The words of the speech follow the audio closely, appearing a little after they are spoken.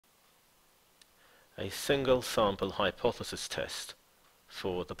a single sample hypothesis test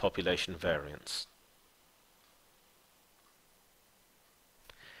for the population variance.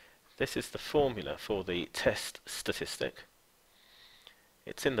 This is the formula for the test statistic.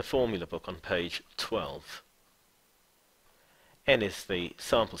 It's in the formula book on page 12. N is the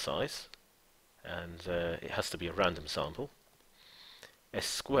sample size, and it has to be a random sample. S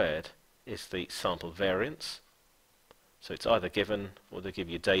squared is the sample variance, so it's either given or they give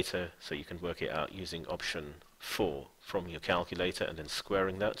you data so you can work it out using option 4 from your calculator and then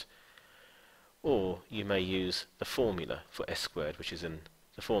squaring that, or you may use the formula for S squared, which is in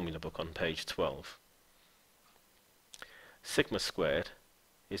the formula book on page 12. Sigma squared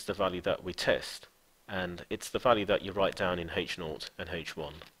is the value that we test, and it's the value that you write down in H0 and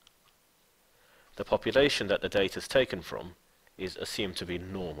H1. The population that the data is taken from is assumed to be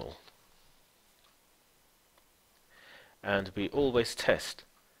normal. And we always test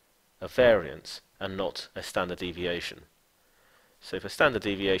a variance and not a standard deviation. So if a standard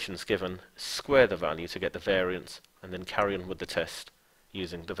deviation is given, square the value to get the variance and then carry on with the test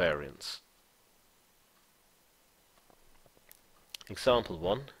using the variance. Example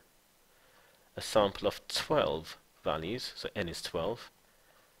 1, a sample of 12 values, so n is 12,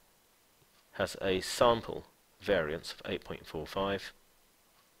 has a sample variance of 8.45.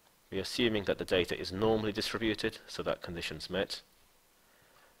 We are assuming that the data is normally distributed, so that condition's met.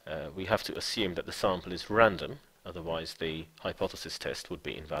 We have to assume that the sample is random, otherwise the hypothesis test would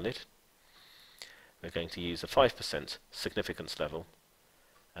be invalid. We're going to use a 5% significance level,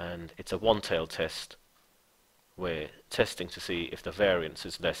 and it's a one-tailed test. We're testing to see if the variance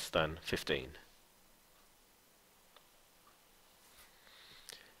is less than 15.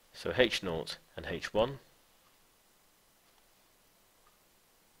 So H0 and H1.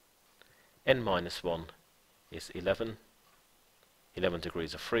 N minus 1 is 11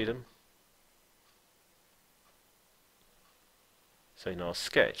 degrees of freedom. So in our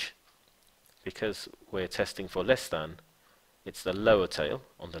sketch, because we're testing for less than, it's the lower tail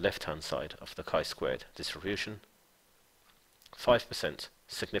on the left-hand side of the chi-squared distribution. 5%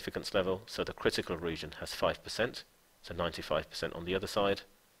 significance level, so the critical region has 5%, so 95% on the other side.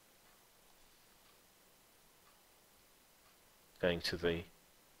 Going to the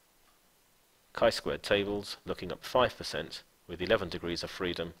chi-squared tables, looking up 5% with 11 degrees of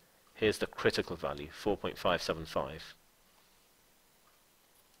freedom, here's the critical value, 4.575.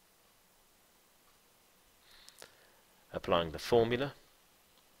 Applying the formula,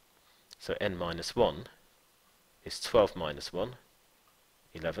 so n minus 1 is 12 minus 1,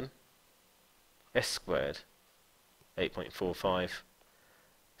 11, s squared, 8.45,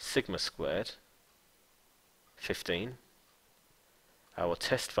 sigma squared, 15. Our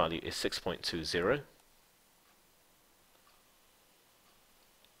test value is 6.20.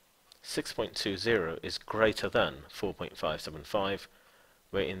 6.20 is greater than 4.575.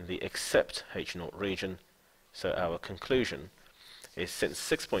 We're in the except H0 region, so our conclusion is since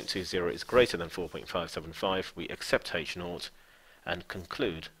 6.20 is greater than 4.575, we accept H0 and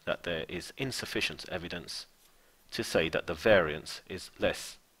conclude that there is insufficient evidence to say that the variance is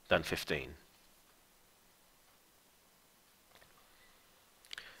less than 15.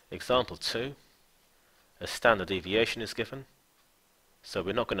 Example 2, a standard deviation is given, so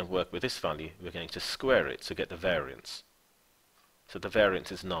we're not going to work with this value, we're going to square it to get the variance. So the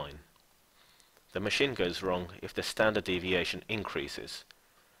variance is 9. The machine goes wrong if the standard deviation increases.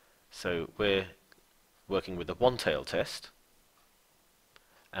 So we're working with the one-tail test,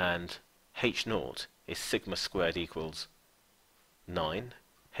 and H0 is sigma squared equals 9.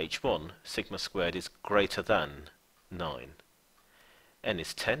 H1, sigma squared is greater than 9. N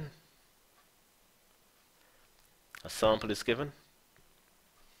is 10. A sample is given.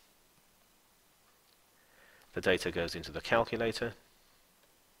 The data goes into the calculator.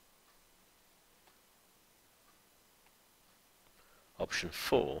 Option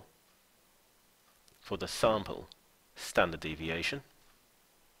 4 for the sample standard deviation.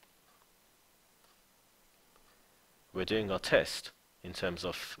 We're doing our test in terms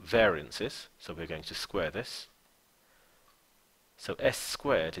of variances, so we're going to square this. So s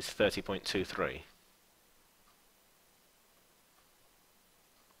squared is 30.23.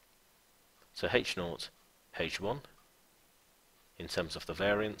 So H0, H1, in terms of the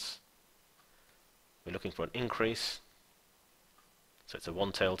variance, we're looking for an increase. So it's a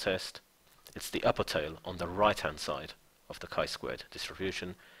one-tail test. It's the upper tail on the right-hand side of the chi-squared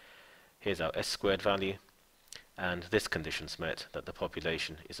distribution. Here's our s squared value, and this condition's met that the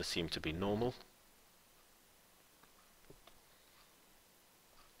population is assumed to be normal.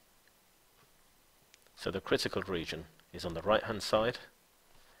 So the critical region is on the right-hand side.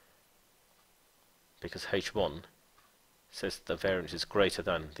 because H1 says the variance is greater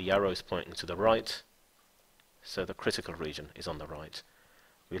than, the arrow is pointing to the right, so the critical region is on the right.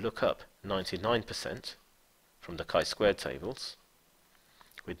 We look up 99% from the chi-squared tables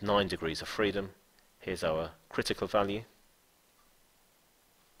with 9 degrees of freedom. Here's our critical value.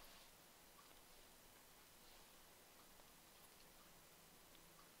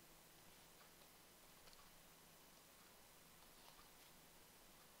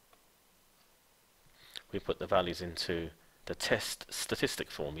 We put the values into the test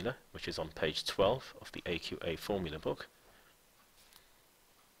statistic formula, which is on page 12 of the AQA formula book.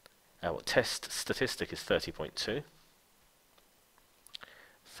 Our test statistic is 30.2.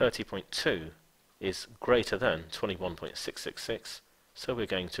 30.2 is greater than 21.666, so we're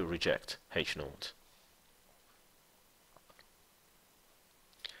going to reject H0.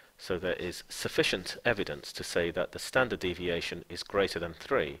 So there is sufficient evidence to say that the standard deviation is greater than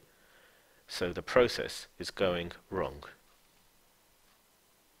 3, so the process is going wrong.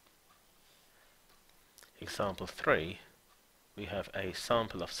 Example 3, we have a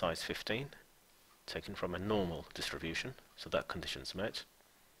sample of size 15 taken from a normal distribution, so that condition's met.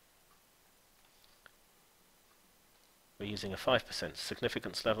 We're using a 5%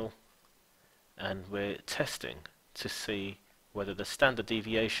 significance level, and we're testing to see whether the standard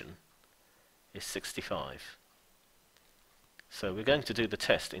deviation is 65. So we're going to do the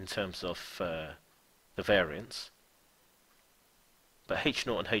test in terms of the variance, but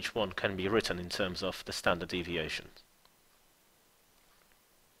H0 and H1 can be written in terms of the standard deviation.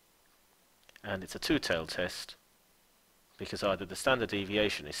 And it's a two-tailed test, because either the standard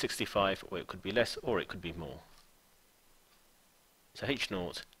deviation is 65, or it could be less, or it could be more. So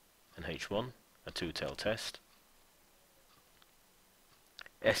H0 and H1, a two-tailed test.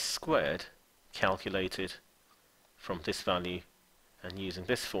 S squared calculated from this value and using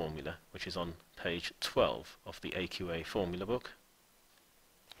this formula, which is on page 12 of the AQA formula book,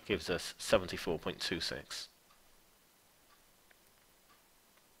 gives us 74.26.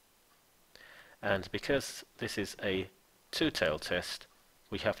 And because this is a two-tailed test,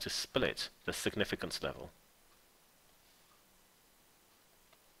 we have to split the significance level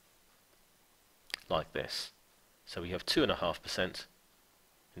like this. So we have 2.5%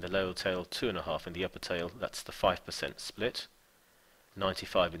 in the lower tail, 2.5 in the upper tail. That's the 5% split,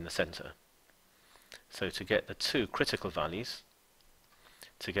 95 in the center. So to get the two critical values,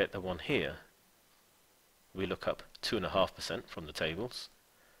 to get the one here, we look up 2.5% from the tables.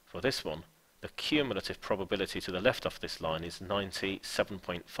 For this one, the cumulative probability to the left of this line is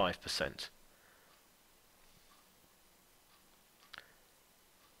 97.5%.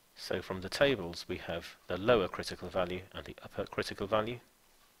 So from the tables we have the lower critical value and the upper critical value.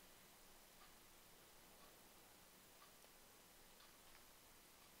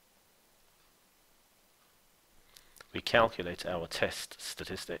 We calculate our test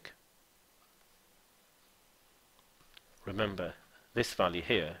statistic. Remember, this value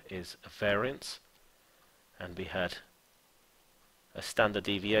here is a variance, and we had a standard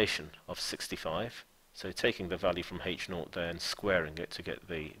deviation of 65. So taking the value from H0 there and squaring it to get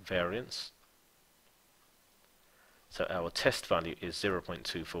the variance. So our test value is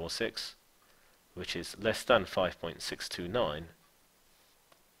 0.246, which is less than 5.629.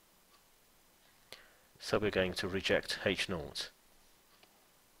 So we're going to reject H0.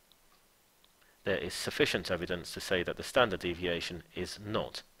 There is sufficient evidence to say that the standard deviation is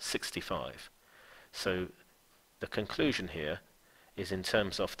not 65. So the conclusion here is in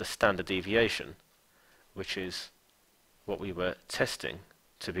terms of the standard deviation, which is what we were testing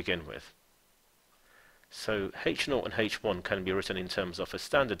to begin with. So H0 and H1 can be written in terms of a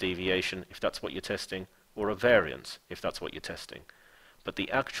standard deviation if that's what you're testing, or a variance if that's what you're testing. But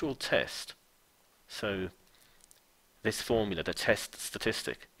the actual test, so this formula, the test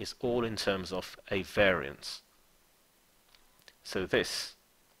statistic, is all in terms of a variance. So this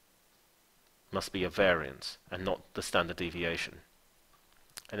must be a variance and not the standard deviation.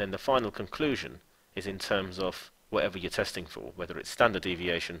 And then the final conclusion is in terms of whatever you're testing for, whether it's standard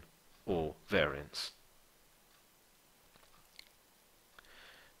deviation or variance.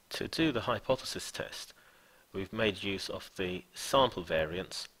 To do the hypothesis test, we've made use of the sample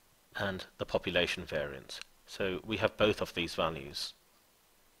variance and the population variance. So we have both of these values,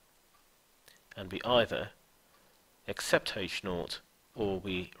 and we either accept H0 or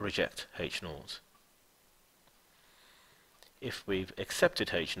we reject H0. If we've accepted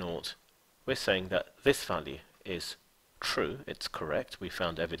H0, we're saying that this value is true, it's correct, we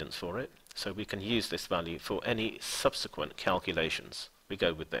found evidence for it, so we can use this value for any subsequent calculations. We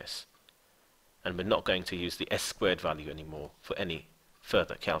go with this, and we're not going to use the S squared value anymore for any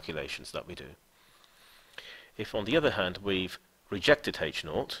further calculations that we do. If on the other hand we've rejected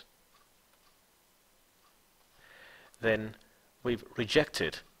h0, then we've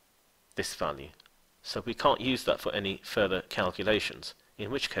rejected this value. So we can't use that for any further calculations,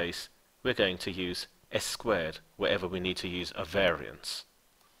 in which case we're going to use s squared wherever we need to use a variance.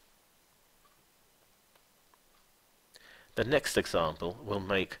 The next example will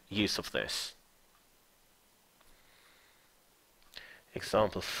make use of this.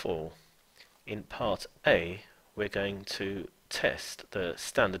 Example 4. In part A, we're going to test the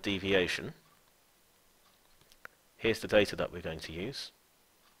standard deviation. Here's the data that we're going to use.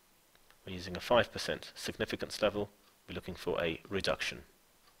 We're using a 5% significance level. We're looking for a reduction.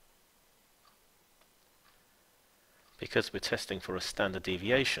 Because we're testing for a standard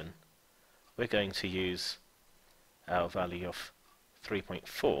deviation, we're going to use our value of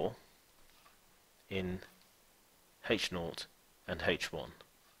 3.4 in h0 and h1.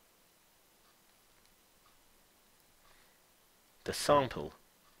 The sample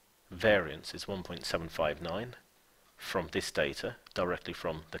variance is 1.759 from this data, directly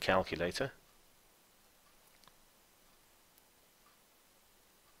from the calculator.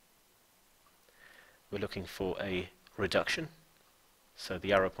 We're looking for a reduction, so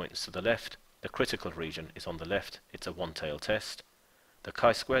the arrow points to the left. The critical region is on the left. It's a one-tail test. The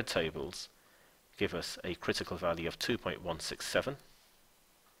chi-squared tables give us a critical value of 2.167.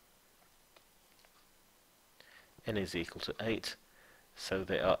 N is equal to 8, so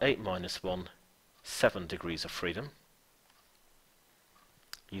there are 8 minus 1, 7 degrees of freedom.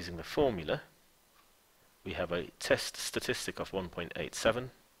 Using the formula, we have a test statistic of 1.87.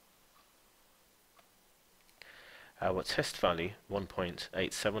 Our test value,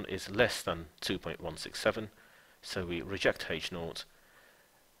 1.87, is less than 2.167, so we reject h0.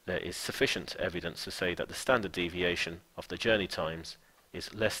 There is sufficient evidence to say that the standard deviation of the journey times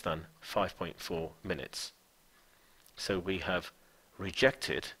is less than 5.4 minutes. So we have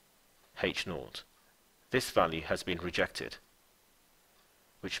rejected h0. This value has been rejected,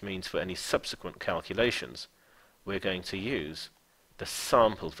 which means for any subsequent calculations we're going to use the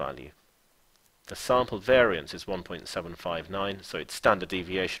sample value. The sample variance is 1.759, so its standard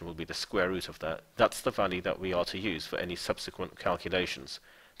deviation will be the square root of that. That's the value that we are to use for any subsequent calculations,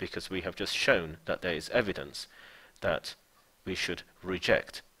 because we have just shown that there is evidence that we should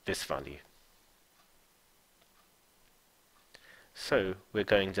reject this value. So we're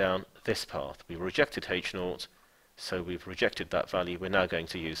going down this path. We rejected h0, so we've rejected that value. We're now going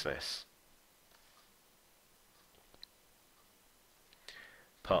to use this.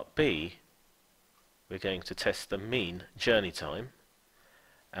 Part B, we're going to test the mean journey time,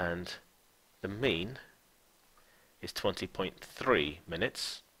 and the mean is 20.3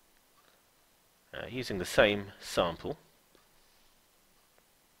 minutes, using the same sample.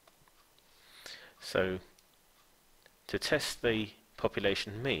 So to test the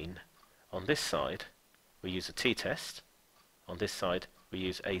population mean, on this side we use a t-test, on this side we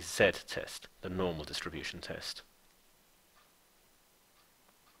use a z-test, the normal distribution test.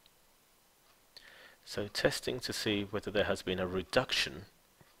 So testing to see whether there has been a reduction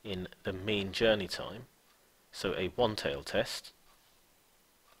in the mean journey time, so a one-tail test,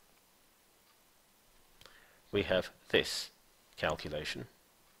 we have this calculation,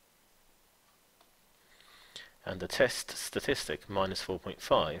 and the test statistic minus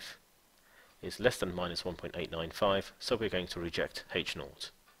 4.5 is less than minus 1.895, so we're going to reject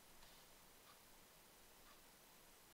h0.